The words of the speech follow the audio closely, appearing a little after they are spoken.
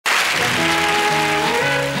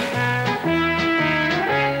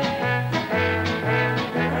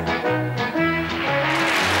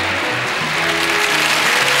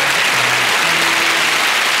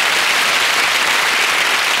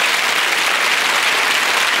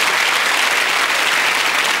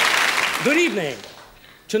Good evening.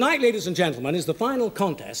 Tonight, ladies and gentlemen, is the final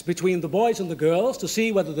contest between the boys and the girls to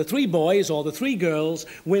see whether the 3 boys or the 3 girls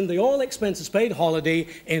win the all-expenses-paid holiday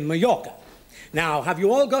in Mallorca. Now, have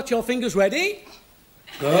you all got your fingers ready?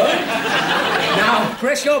 Good. Now,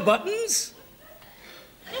 press your buttons.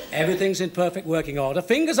 Everything's in perfect working order.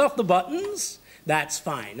 Fingers off the buttons. That's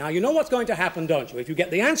fine. Now, you know what's going to happen, don't you? If you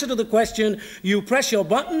get the answer to the question, you press your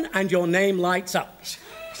button and your name lights up.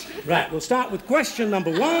 Right, we'll start with question number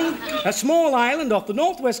 1. A small island off the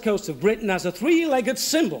northwest coast of Britain has a 3-legged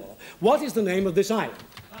symbol. What is the name of this island?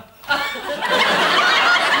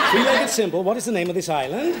 3-legged symbol. What is the name of this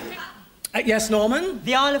island? Yes, Norman?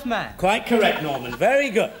 The Isle of Man. Quite correct, Norman. Very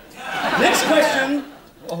good. Next question.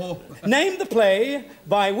 Name the play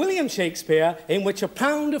by William Shakespeare in which a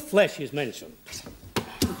pound of flesh is mentioned.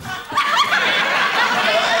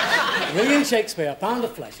 William Shakespeare, a pound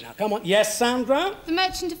of flesh. Now, come on. Yes, Sandra? The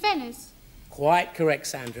Merchant of Venice. Quite correct,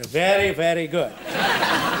 Sandra. Very, very good.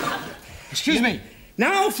 Excuse me.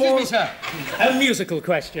 Now for Excuse me, sir. A musical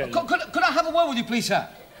question. Could I have a word with you, please, sir?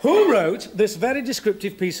 Who wrote this very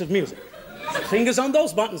descriptive piece of music? Fingers on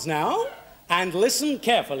those buttons now, and listen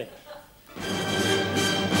carefully.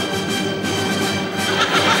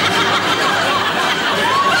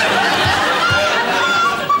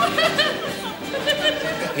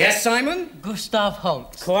 Yes, Simon? Gustav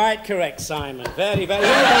Holst. Quite correct, Simon. Very, very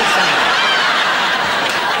well done,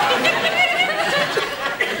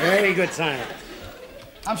 Simon. Very good, Simon.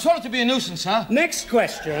 I'm sorry to be a nuisance, sir. Next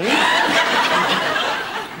question.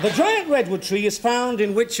 The giant redwood tree is found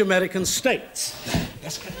in which American states?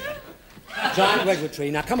 Giant redwood tree.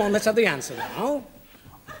 Now, come on, let's have the answer now.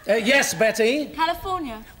 Yes, Betty?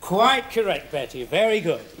 California. Quite correct, Betty. Very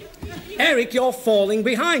good. Eric, you're falling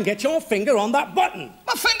behind. Get your finger on that button.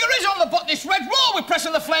 My finger is on the button. It's red raw. We're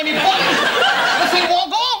pressing the flaming button. The thing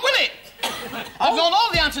won't go on, will it? I've known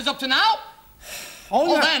all the answers up to now.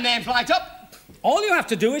 All their names light up. All you have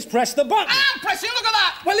to do is press the button. I'm pressing. Look at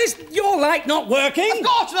that. Well, is your light not working? Of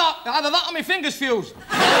course not. Either that or my finger's fused.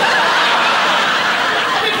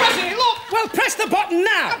 I've been pressing it. Look. Well, press the button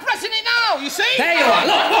now. I'm pressing it now. You see? There you are.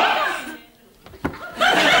 Look.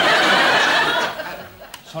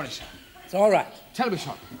 Sorry, sir. It's all right. Tell me,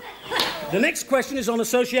 sir. The next question is on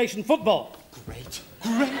association football. Great.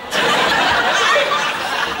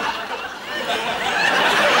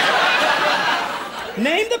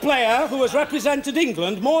 Name the player who has represented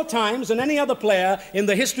England more times than any other player in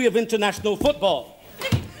the history of international football.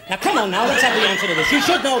 Now, come on now, let's have the answer to this. You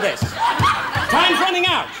should know this. Time's running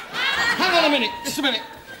out. Hang on a minute. Just a minute.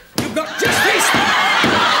 You've got just 3 seconds.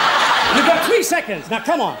 You've got 3 seconds. Now,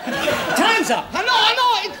 come on. Time's up. I know.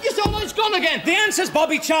 It's gone again. The answer's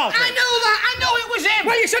Bobby Charlton. I knew that. I know it was him.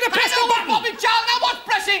 Well, you should have pressed the button. Bobby Charlton. Now what's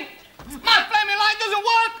pressing? My flaming light doesn't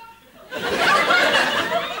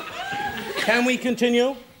work. Can we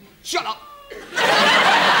continue? Shut up.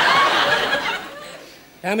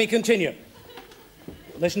 Can we continue?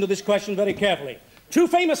 Listen to this question very carefully. 2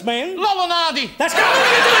 famous men... Lol and Hardy. That's got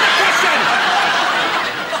nothing to do with the question!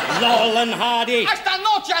 Lol and Hardy. I stand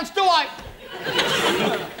no chance, do I?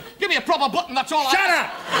 Give me a proper button, that's all. Shut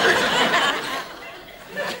up!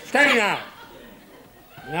 Steady now.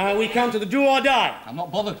 Now we come to the do or die. I'm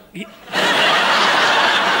not bothered.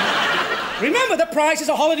 Remember, the prize is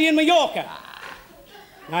a holiday in Mallorca.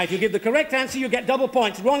 Now, if you give the correct answer, you get double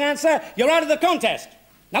points. Wrong answer, you're out of the contest.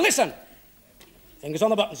 Now, listen. Fingers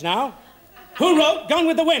on the buttons now. Who wrote Gone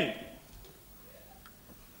with the Wind?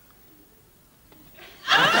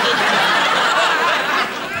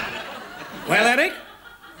 Well, Eric?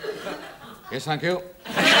 Yes, thank you.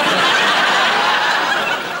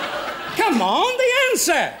 Come on, the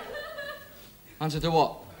answer. Answer to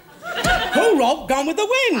what? Who wrote Gone with the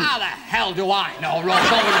Wind? How the hell do I know wrote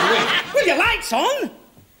Gone with the Wind? Well, your light's on.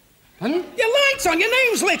 Pardon? Your light's on, your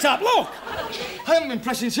name's lit up, look. I haven't been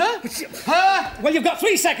pressing, sir. Well, you've got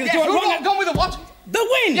 3 seconds. Yes, who wrote Gone with the what? The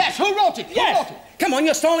Wind. Yes, who wrote it? Yes. Who wrote it? Come on,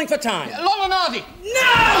 you're stalling for time. Lol and Hardy.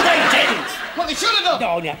 No, they didn't. Well, they should have done.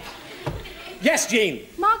 Oh, yeah. Yes, Jean.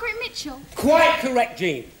 Margaret Mitchell. Quite correct,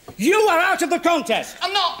 Jean. You are out of the contest.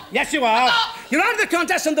 I'm not. Yes, you are. I'm not. You're out of the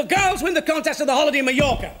contest, and the girls win the contest of the holiday in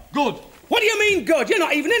Mallorca. Good. What do you mean, good? You're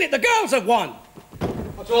not even in it. The girls have won.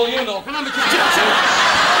 That's all you know. Can I be